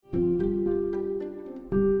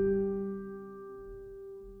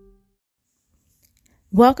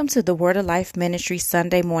Welcome to the Word of Life Ministry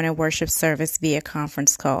Sunday morning worship service via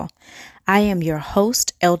conference call. I am your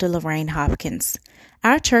host, Elder Lorraine Hopkins.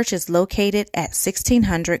 Our church is located at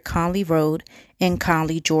 1600 Conley Road in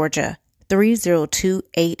Conley, Georgia,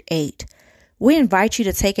 30288. We invite you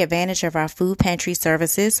to take advantage of our food pantry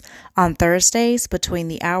services on Thursdays between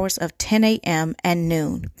the hours of 10 a.m. and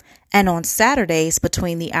noon, and on Saturdays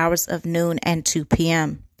between the hours of noon and 2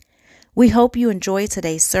 p.m. We hope you enjoy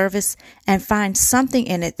today's service and find something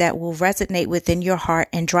in it that will resonate within your heart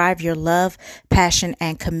and drive your love, passion,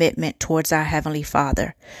 and commitment towards our Heavenly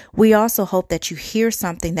Father. We also hope that you hear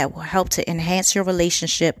something that will help to enhance your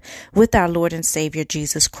relationship with our Lord and Savior,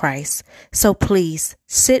 Jesus Christ. So please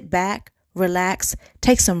sit back, relax,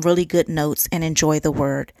 take some really good notes, and enjoy the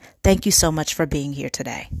Word. Thank you so much for being here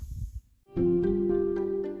today.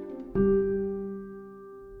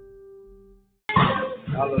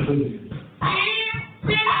 Hallelujah.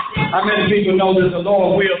 How many people know that the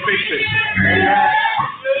Lord will fix it? Amen.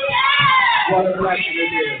 What a blessing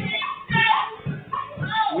it is.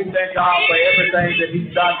 We thank God for everything that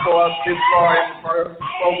He's done for us this far in the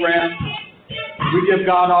program. We give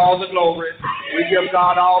God all the glory. We give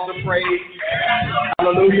God all the praise.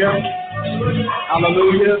 Hallelujah.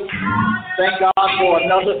 Hallelujah. Thank God for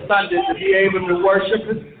another Sunday to be able to worship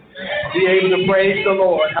Him, be able to praise the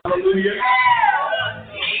Lord. Hallelujah.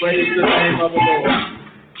 Praise the name of the Lord.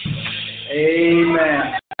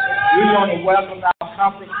 Amen. We want to welcome our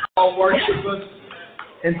conference call worshipers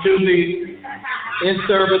into the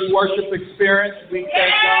in-service worship experience. We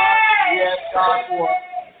thank God. We ask God for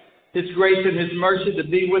His grace and His mercy to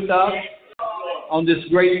be with us on this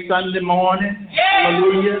great Sunday morning.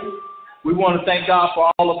 Hallelujah. We want to thank God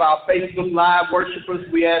for all of our Facebook Live worshipers.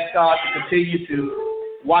 We ask God to continue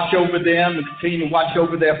to watch over them and continue to watch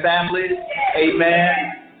over their families.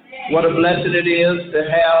 Amen. What a blessing it is to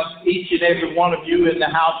have each and every one of you in the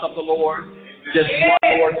house of the Lord just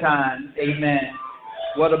one more time. Amen.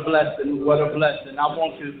 What a blessing. What a blessing. I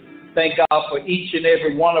want to thank God for each and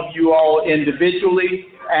every one of you all individually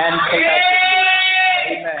and collectively.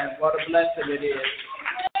 Amen. What a blessing it is.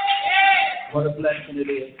 What a blessing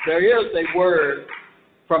it is. There is a word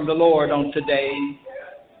from the Lord on today.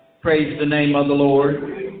 Praise the name of the Lord.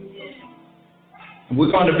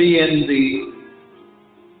 We're going to be in the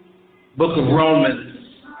book of Romans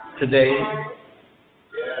today.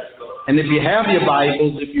 And if you have your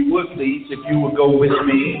Bibles, if you would please, if you would go with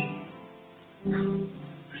me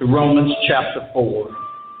to Romans chapter 4.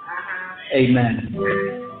 Amen.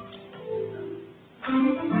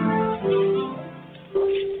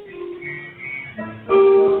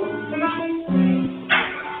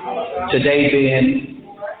 Today being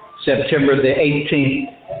September the 18th,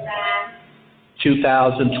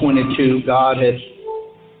 2022, God has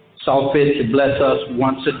saw fit to bless us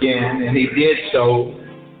once again, and He did so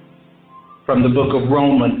from the book of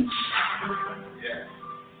Romans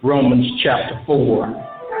chapter 4.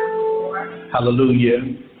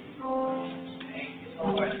 Hallelujah.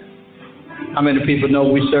 How many people know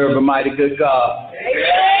we serve a mighty good God?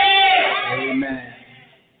 Amen.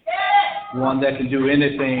 One that can do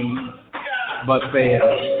anything but fail.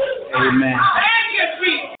 Amen.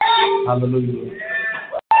 Hallelujah.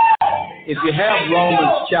 If you have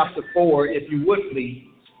Romans chapter 4, if you would please,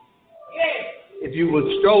 if you would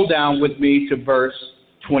scroll down with me to verse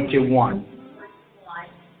 21.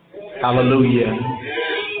 Hallelujah.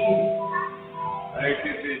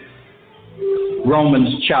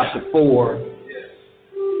 Romans chapter 4,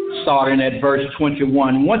 starting at verse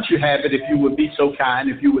 21. Once you have it, if you would be so kind,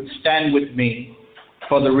 if you would stand with me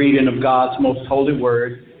for the reading of God's most holy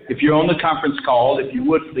word. If you're on the conference call, if you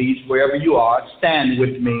would please, wherever you are, stand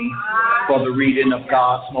with me for the reading of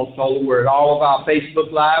God's most holy word. All of our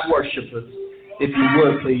Facebook Live worshipers, if you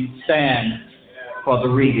would please, stand for the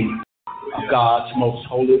reading of God's most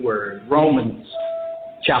holy word. Romans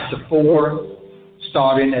chapter 4,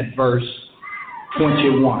 starting at verse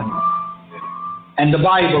 21. And the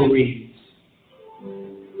Bible reads,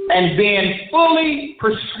 and being fully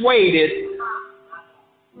persuaded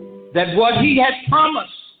that what He had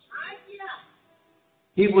promised,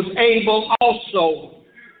 He was able also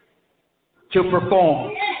to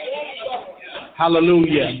perform.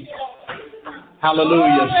 Hallelujah.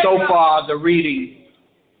 Hallelujah. So far, the reading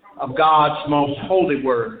of God's most holy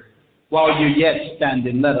word. While you're yet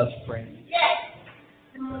standing, let us pray.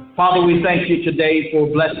 Father, we thank you today for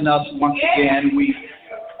blessing us once again. We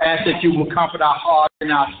ask that you will comfort our hearts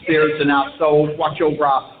and our spirits and our souls. Watch over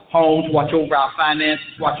our homes, watch over our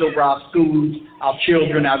finances, watch over our schools, our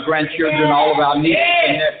children, our grandchildren, all of our nieces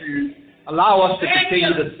and nephews. Allow us to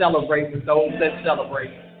continue to celebrate with those that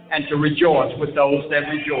celebrate and to rejoice with those that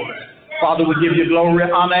rejoice. Father, we give you glory,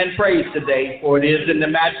 honor, and praise today, for it is in the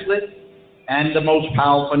matchless and the most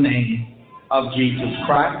powerful name of Jesus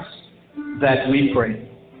Christ that we pray.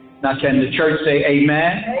 Now, can the church say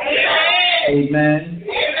amen? Amen. Amen.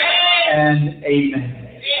 And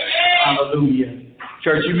amen. Hallelujah.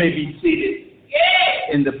 Church, you may be seated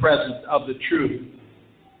in the presence of the true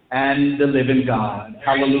and the living God.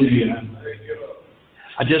 Hallelujah.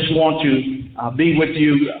 I just want to be with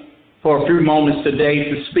you for a few moments today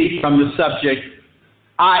to speak from the subject,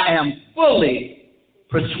 I am fully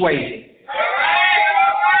persuaded.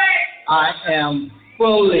 I am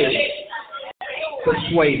fully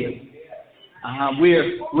persuaded.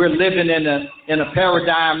 We're living in a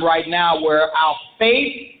paradigm right now where our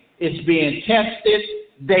faith is being tested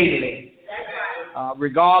daily.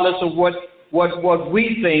 Regardless of what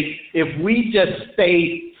we think, if we just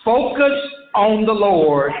stay focused on the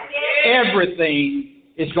Lord, everything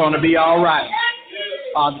is going to be all right.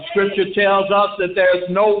 The scripture tells us that there's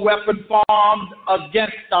no weapon formed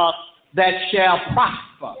against us that shall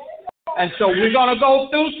prosper. And so we're going to go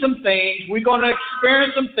through some things. We're going to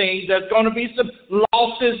experience some things. There's going to be some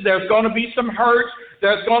losses. There's going to be some hurts.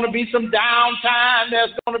 There's going to be some downtime.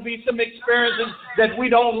 There's going to be some experiences that we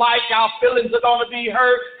don't like. Our feelings are going to be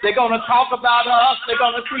hurt. They're going to talk about us. They're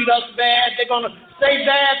going to treat us bad. They're going to say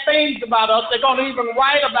bad things about us. They're going to even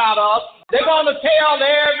write about us. They're going to tell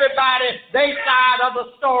everybody their side of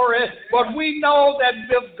the story. But we know that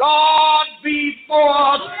if God be for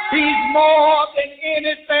us, he's more than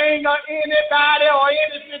anything or anybody or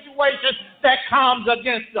any situation that comes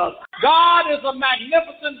against us. God is a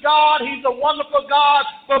magnificent God. He's a wonderful God.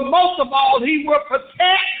 But most of all, he will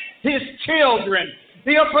protect his children.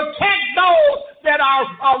 He'll protect those that are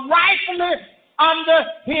rightfully under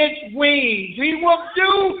his wings. He will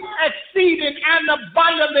do exceeding and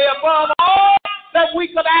abundantly above all that we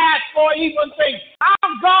could ask for, even think. Our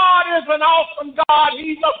God is an awesome God.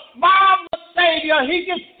 He's a marvelous Savior. He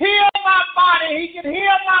can heal my body. He can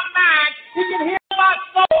heal my mind. He can heal my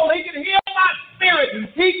soul. He can heal my spirit.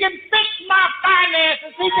 He can fix my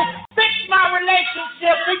finances. He can fix my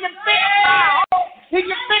relationships. He can fix my home. He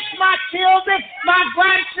can fix my children, my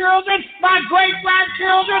grandchildren, my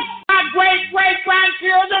great-grandchildren, my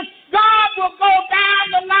great-great-grandchildren. God will go down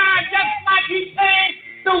the line just like he came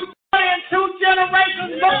through 2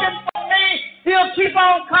 generations looking for me. He'll keep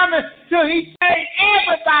on coming till he takes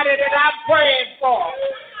everybody that I'm praying for.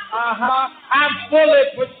 I'm fully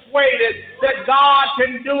persuaded that God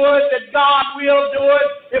can do it, that God will do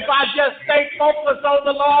it. If I just stay focused on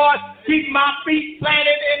the Lord, keep my feet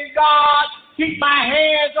planted in God, keep my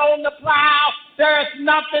hands on the plow, there is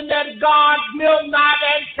nothing that God will not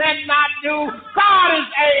and cannot do. God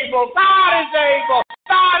is able. God is able.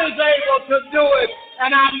 God is able to do it,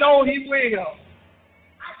 and I know he will.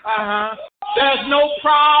 There's no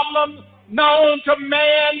problem known to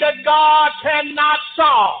man that God cannot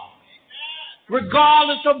solve,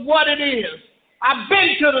 regardless of what it is. I've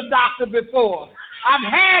been to the doctor before.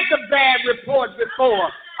 I've had the bad report before.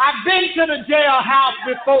 I've been to the jailhouse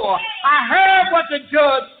before. I heard what the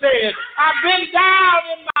judge said. I've been down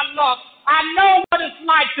in my luck. I know what it's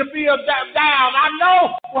like to be down. I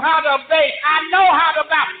know how to abate. I know how to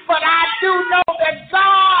bow. But I do know that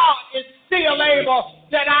God is still able,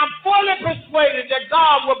 that I'm fully persuaded that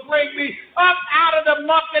God will bring me up out of the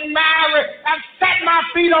muck and mire and set my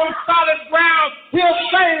feet on solid ground. He'll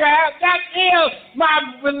say that is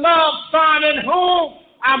my beloved Son in whom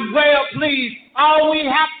I'm well pleased. All we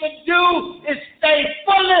have to do is stay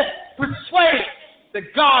fully persuaded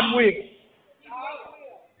that God will.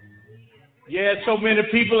 Yeah, so many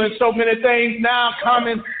people and so many things now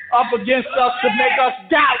coming up against us to make us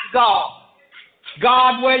doubt God.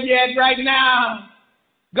 God, where you at right now?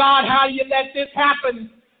 God, how you let this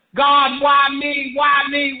happen? God, why me? Why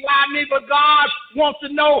me? Why me? But God wants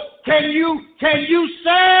to know, can you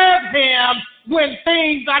serve him when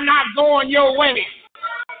things are not going your way?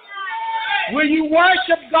 Will you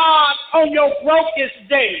worship God on your brokest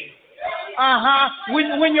day?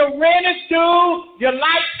 When your rent is due, your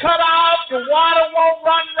lights cut off, your water won't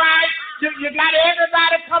run right, you got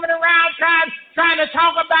everybody coming around trying to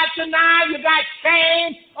talk about you now. You got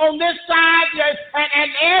shame on this side, and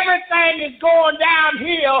everything is going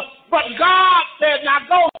downhill. But God said, now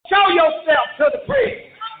go show yourself to the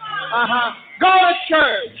priest. Go to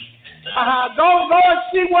church. Go and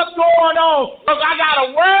see what's going on. Because I got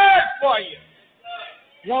a word for you.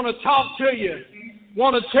 Want to talk to you.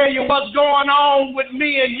 Want to tell you what's going on with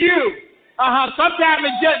me and you. Sometimes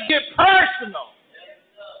it just gets personal.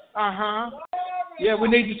 Yeah, we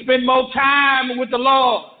need to spend more time with the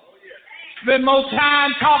Lord. Spend more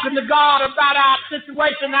time talking to God about our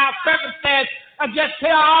situation, our circumstance, just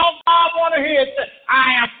tell all God want to hear is,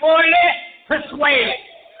 I am fully persuaded,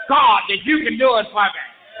 God, that you can do it for me.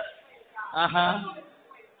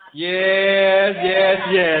 Yes.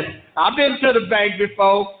 I've been to the bank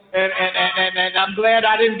before, and I'm glad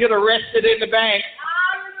I didn't get arrested in the bank.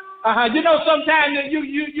 You know, sometimes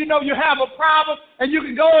you know you have a problem, and you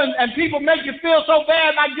can go and people make you feel so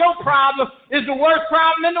bad like your problem is the worst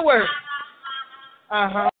problem in the world.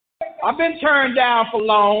 I've been turned down for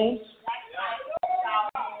loans.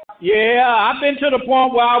 Yeah, I've been to the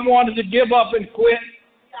point where I wanted to give up and quit.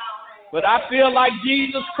 But I feel like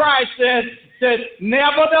Jesus Christ said,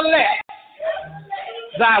 nevertheless,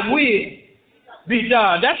 thy will be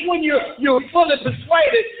done. That's when you're fully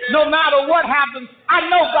persuaded, no matter what happens, I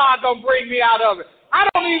know God gonna bring me out of it. I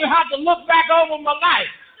don't even have to look back over my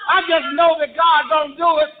life. I just know that God gonna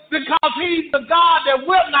do it because he's the God that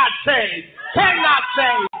will not change, cannot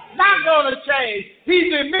change, not gonna change.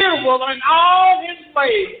 He's immutable in all his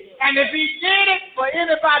ways. And if he did it for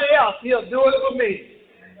anybody else, he'll do it for me.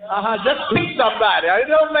 Just pick somebody. It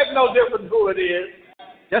don't make no difference who it is.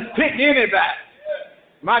 Just pick anybody.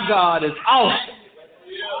 My God is awesome.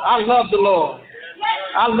 I love the Lord.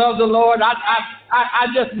 I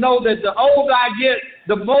just know that the older I get,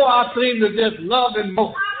 the more I seem to just love him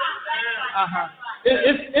more.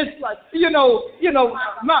 It's like, you know,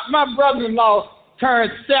 my brother-in-law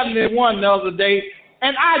turned 71 the other day,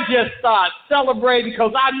 and I just start celebrating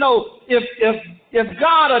because I know if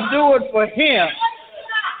God will do it for him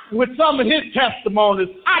with some of his testimonies,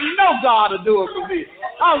 I know God will do it for me.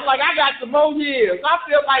 I was like, I got some more years. I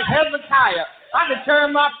feel like Hezekiah. I can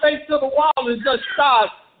turn my face to the wall and just start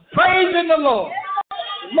praising the Lord.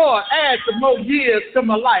 Lord, add some more years to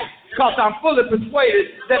my life because I'm fully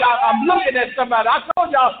persuaded that I'm looking at somebody. I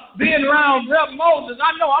told y'all, being around Rev Moses,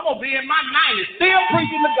 I know I'm going to be in my 90s, still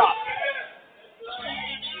preaching the gospel.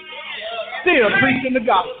 Still preaching the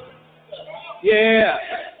gospel.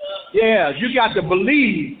 Yeah, you got to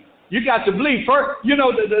believe. You got to believe. First, you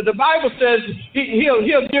know, the Bible says he'll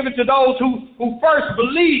give it to those who first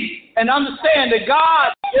believe and understand that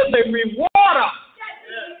God is a rewarder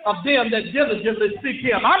of them that diligently seek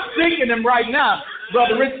him. I'm seeking him right now,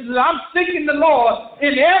 Brother Richardson. I'm seeking the Lord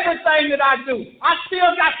in everything that I do. I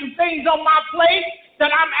still got some things on my plate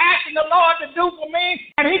that I'm asking the Lord to do for me,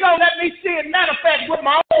 and he's going to let me see it manifest with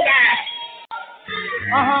my own eyes.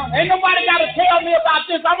 Ain't nobody got to tell me about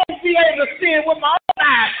this. I'm going to be able to see it with my own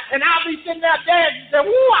eyes. And I'll be sitting there dancing and say,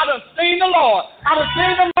 woo, I done seen the Lord. I done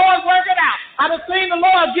seen the Lord work it out. I done seen the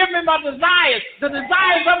Lord give me my desires, the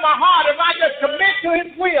desires of my heart. If I just commit to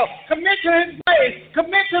his will, commit to his ways,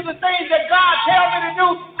 commit to the things that God tells me to do,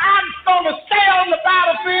 I'm going to stay on the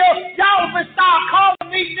battlefield. Y'all will start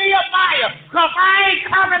calling me Nehemiah because I ain't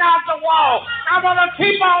coming out the wall. I'm going to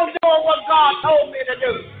keep on doing what God told me to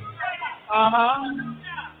do.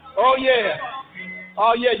 Oh yeah.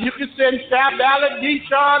 You can send Sam Ballard,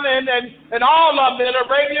 Deshaun, and all of them in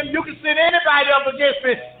Arabian. You can send anybody up against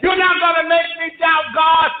me. You're not going to make me doubt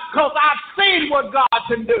God because I've seen what God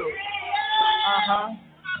can do.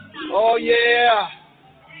 Oh yeah.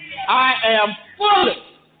 I am fully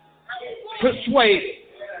persuaded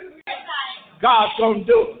God's going to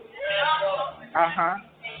do it.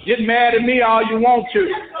 Get mad at me all you want to.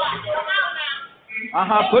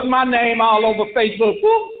 Put my name all over Facebook.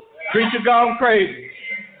 Woo. Preacher gone crazy.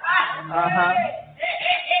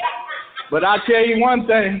 But I tell you one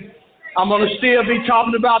thing, I'm going to still be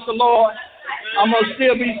talking about the Lord. I'm going to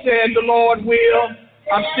still be saying the Lord will.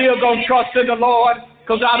 I'm still going to trust in the Lord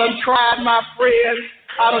because I done tried my friends.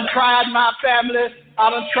 I done tried my family. I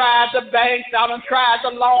done tried the banks. I done tried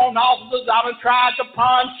the loan officers. I done tried the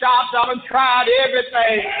pawn shops. I done tried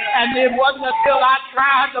everything. And it wasn't until I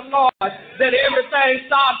tried the Lord that everything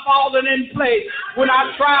started falling in place. When I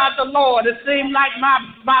tried the Lord, it seemed like my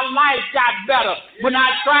life got better. When I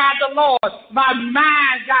tried the Lord, my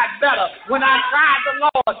mind got better. When I tried the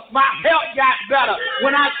Lord, my health got better.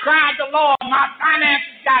 When I tried the Lord, my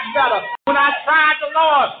finances got better. When I tried the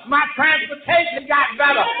Lord, my transportation got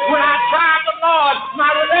better. When I tried the Lord, my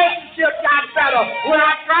relationship got better. When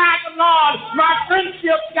I tried the Lord, my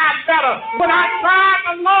friendships got better. When I tried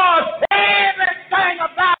the Lord, everything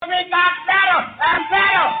about me got better and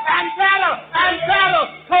better and better and better.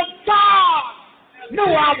 Because God knew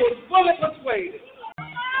I was fully persuaded.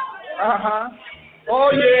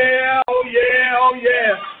 Oh yeah.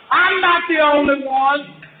 I'm not the only one.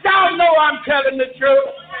 Y'all know I'm telling the truth.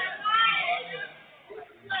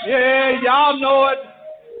 Yeah, y'all know it.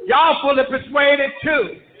 Y'all fully persuaded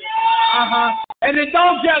too. And it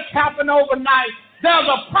don't just happen overnight. There's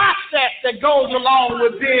a process that goes along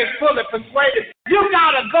with being fully persuaded. You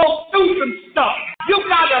got to go through some stuff. You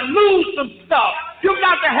got to to lose some stuff. You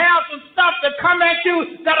got to have some stuff that come at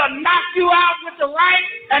you that'll knock you out with the right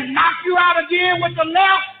and knock you out again with the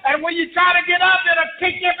left. And when you try to get up, it'll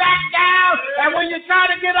kick you back down. And when you try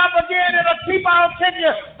to get up again, it'll keep on kicking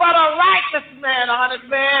you. But a righteous man, a honest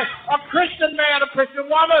man, a Christian man, a Christian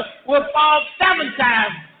woman will fall 7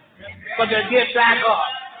 times, but they'll get back up.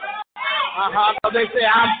 So they say,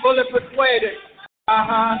 I'm fully persuaded.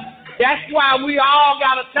 That's why we all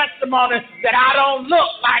got a testimony that I don't look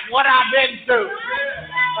like what I've been through.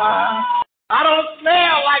 I don't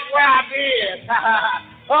smell like where I've been.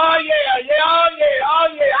 Oh, yeah.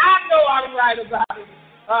 I know I'm right about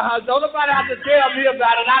it. Don't nobody have to tell me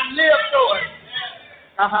about it. I live through it.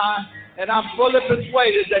 And I'm fully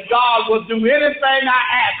persuaded that God will do anything I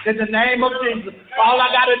ask in the name of Jesus. All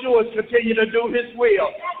I got to do is continue to do His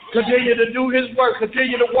will, continue to do His work,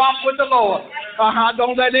 continue to walk with the Lord.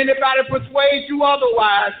 Don't let anybody persuade you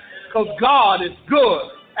otherwise, because God is good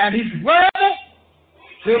and He's worthy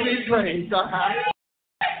to be praised.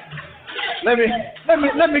 Let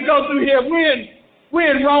me go through here.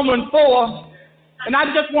 We're in Romans 4, and I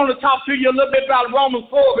just want to talk to you a little bit about Romans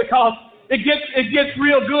 4 because it gets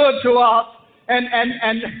real good to us. And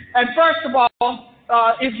first of all,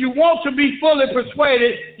 if you want to be fully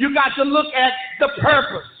persuaded, you got to look at the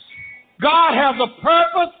purpose. God has a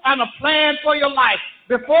purpose and a plan for your life.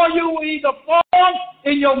 Before you were either formed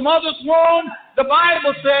in your mother's womb, the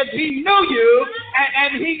Bible says He knew you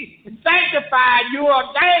and He sanctified you,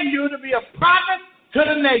 ordained you to be a prophet to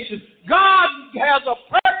the nations. God has a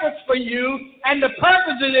purpose for you, and the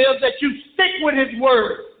purpose is that you stick with His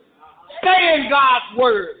word. Stay in God's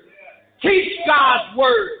word. Teach God's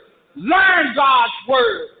word. Learn God's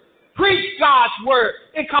word. Preach God's word.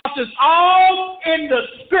 Because it's all in the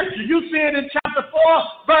scripture. You see it in chapter 4,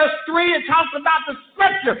 verse 3. It talks about the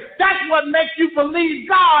scripture. That's what makes you believe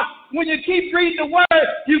God. When you keep reading the word,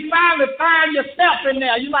 you finally find yourself in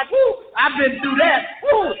there. You're like, whoo, I've been through that.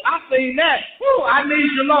 Whoo, I've seen that. Whoo, I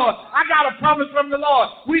need you, Lord. I got a promise from the Lord.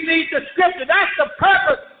 We need the scripture. That's the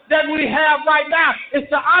purpose that we have right now, is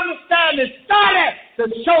to understand and study to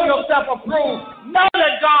show yourself approved. Know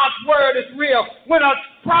that God's word is real. When a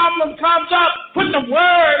problem comes up, put the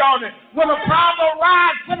word on it. When a problem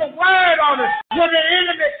arises, put a word on it. When the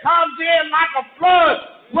enemy comes in like a flood,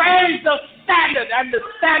 raise the standard, and the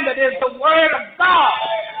standard is the word of God.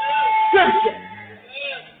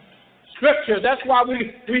 Scripture. That's why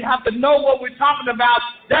we have to know what we're talking about.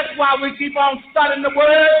 That's why we keep on studying the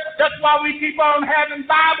word. That's why we keep on having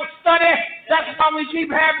Bible study. That's why we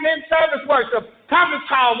keep having in-service worship, conference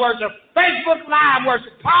call worship, Facebook Live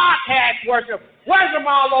worship, podcast worship, worship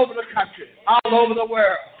all over the country, all over the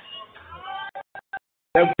world.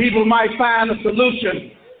 That people might find a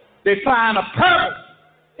solution. They find a purpose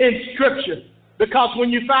in Scripture. Because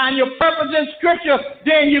when you find your purpose in Scripture,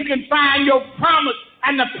 then you can find your promise.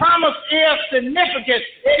 And the promise is significant.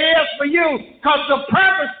 It is for you, because the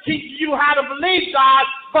purpose teaches you how to believe God,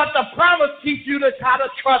 but the promise teaches you how to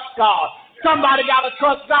trust God. Somebody got to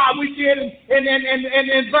trust God. We see it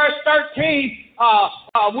in verse 13.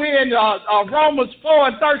 We're in Romans 4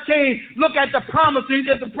 and 13. Look at the promise. He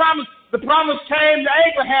said the promise came to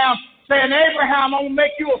Abraham, saying, Abraham, I'm going to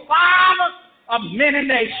make you a father of many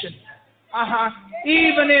nations.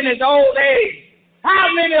 Even in his old age.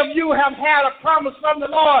 How many of you have had a promise from the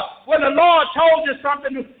Lord when the Lord told you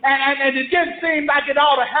something and it didn't seem like it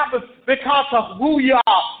ought to happen because of who you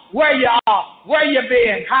are, where you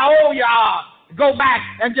been, how old you are? Go back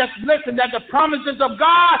and just listen that the promises of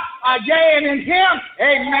God are yea and in Him.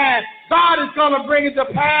 Amen. God is going to bring it to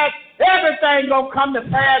pass. Everything going to come to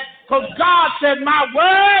pass because God said, my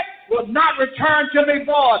word will not return to me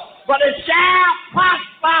void, but it shall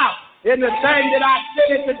prosper in the thing that I sent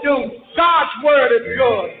it to do. God's word is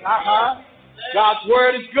good. God's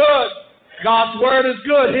word is good. God's word is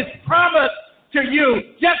good. His promise to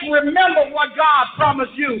you. Just remember what God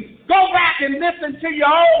promised you. Go back and listen to your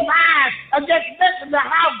own mind and just listen to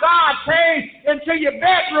how God came into your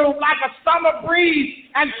bedroom like a summer breeze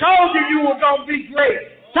and told you you were going to be great.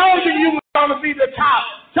 Told you you were going to be the top.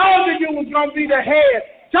 Told you you were going to be the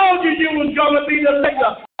head. Told you you was going to be the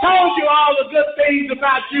leader. Told you all the good things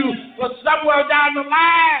about you. But somewhere down the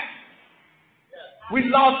line, we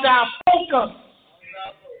lost our focus.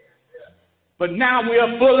 But now we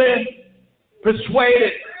are fully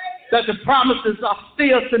persuaded that the promises are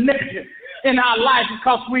still significant in our life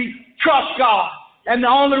because we trust God. And the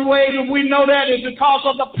only way that we know that is because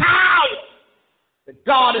of the power that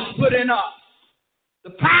God has put in us.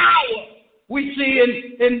 The power. We see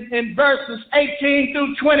in verses 18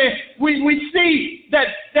 through 20, we see that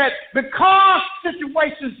because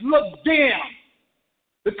situations look dim,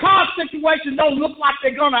 because situations don't look like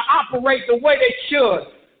they're going to operate the way they should,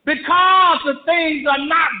 because the things are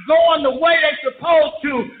not going the way they're supposed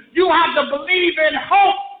to, you have to believe in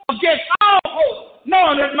hope against all hope,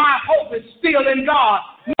 knowing that my hope is still in God,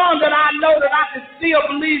 knowing that I know that I can still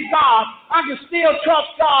believe God, I can still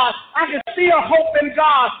trust God, I can still hope in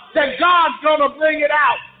God, that God's going to bring it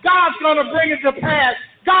out, God's going to bring it to pass,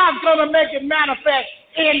 God's going to make it manifest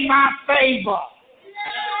in my favor.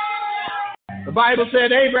 The Bible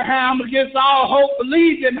said Abraham, against all hope,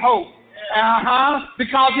 believed in hope.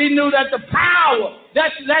 Because he knew that the power,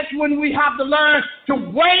 that's when we have to learn to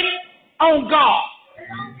wait on God.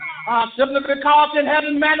 Simply because it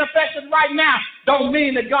hasn't manifested right now don't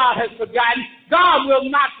mean that God has forgotten. God will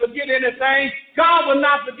not forget anything. God will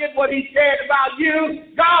not forget what he said about you.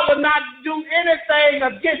 God will not do anything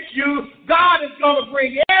against you. God is going to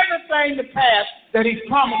bring everything to pass that he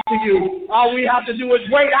promised to you. All we have to do is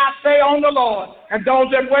wait, I say, on the Lord. And those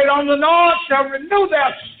that wait on the Lord shall renew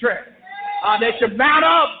their strength. They shall mount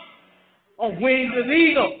up on wings as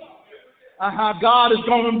eagles. God is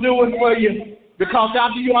going to do it for you. Because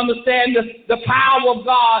after you understand the power of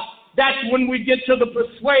God, that's when we get to the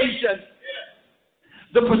persuasion.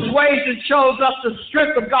 The persuasion shows us the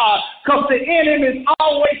strength of God, because the enemy is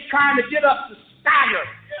always trying to get us to stagger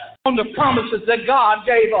on the promises that God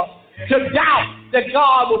gave us, to doubt that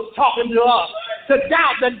God was talking to us, to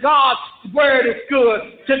doubt that God's word is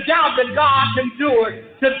good, to doubt that God can do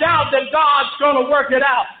it, to doubt that God's going to work it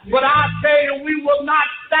out. But I say that we will not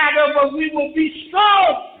stagger, but we will be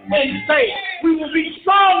strong in faith. We will be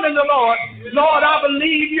strong in the Lord. Lord, I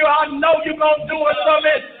believe you. I know you're going to do it for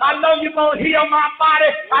me. I know you're going to heal my body.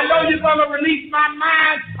 I know you're going to release my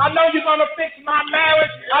mind. I know you're going to fix my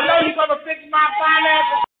marriage. I know you're going to fix my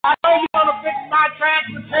finances. I know you're going to fix my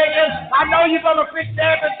transportation. I know you're going to fix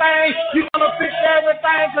everything. You're going to fix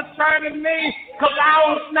everything concerning me, because I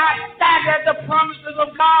will not stagger the promises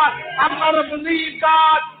of God. I'm going to believe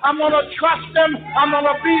God. I'm going to trust him. I'm going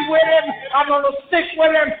to be with him. I'm going to stick with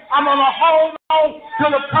him. I'm going to hold on to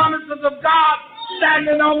the promises of God,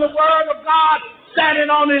 standing on the word of God, standing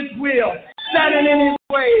on his will, standing in his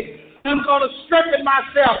way. I'm going to strengthen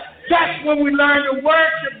myself. That's when we learn to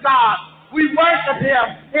worship God. We worship him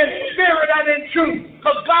in spirit and in truth.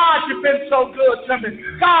 Because God, you've been so good to me.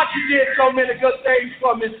 God, you did so many good things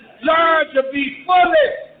for me. Learn to be fully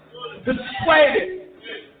persuaded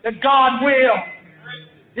that God will.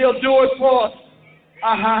 He'll do it for us.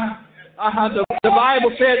 The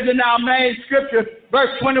Bible says in our main scripture,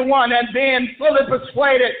 verse 21, and being fully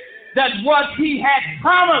persuaded that what he had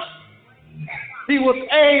promised, he was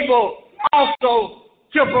able also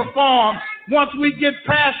to perform. Once we get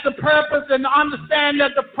past the purpose and understand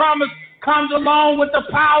that the promise comes along with the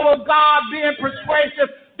power of God being persuasive,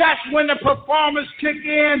 that's when the performance kick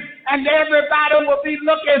in, and everybody will be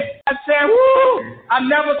looking and saying, woo, I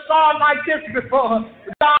never saw it like this before.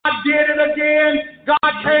 God did it again.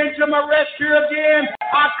 God came to my rescue again.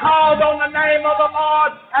 I called on the name of the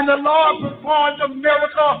Lord, and the Lord performed a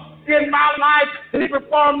miracle in my life. He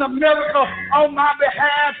performed a miracle on my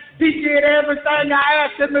behalf. He did everything I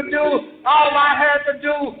asked him to do. All I had to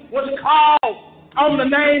do was call on the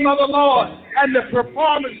name of the Lord, and the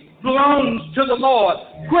performance belongs to the Lord.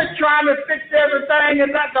 Quit trying to fix everything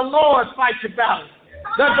and let the Lord fight your battle.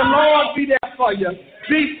 Let the Lord be there for you.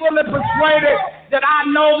 Be fully persuaded that I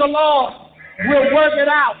know the Lord will work it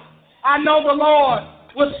out. I know the Lord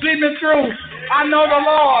will see me through. I know the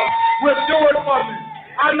Lord will do it for me.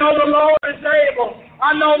 I know the Lord is able.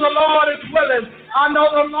 I know the Lord is willing. I know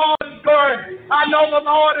the Lord is good. I know the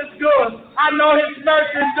Lord is good. I know his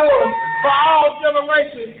mercy endures for all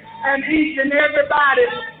generations. And each and everybody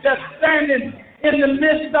that's standing in the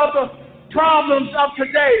midst of the problems of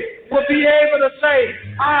today will be able to say,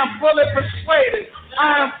 I am fully persuaded.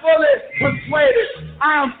 I am fully persuaded.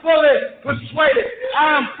 I am fully persuaded.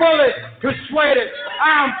 I am fully persuaded.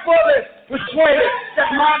 I am fully persuaded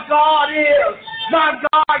that my God is, my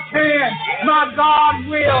God can, my God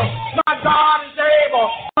will, my God is able,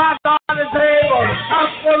 my God is able. I'm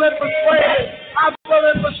fully persuaded. I'm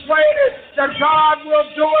fully persuaded that God will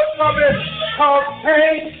do it for me. Cause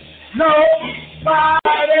ain't nobody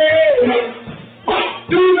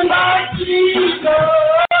do like Jesus.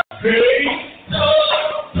 Ain't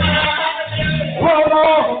nobody. Hold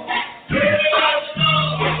on.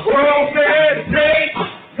 Well, man, ain't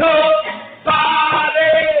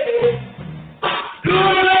nobody do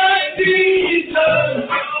like Jesus.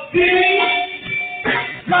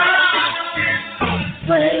 He's my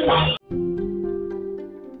friend.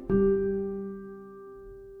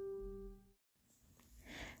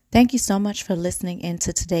 Thank Thank you so much for listening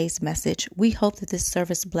into today's message. We hope that this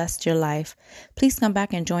service blessed your life. Please come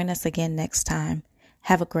back and join us again next time.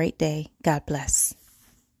 Have a great day. God bless.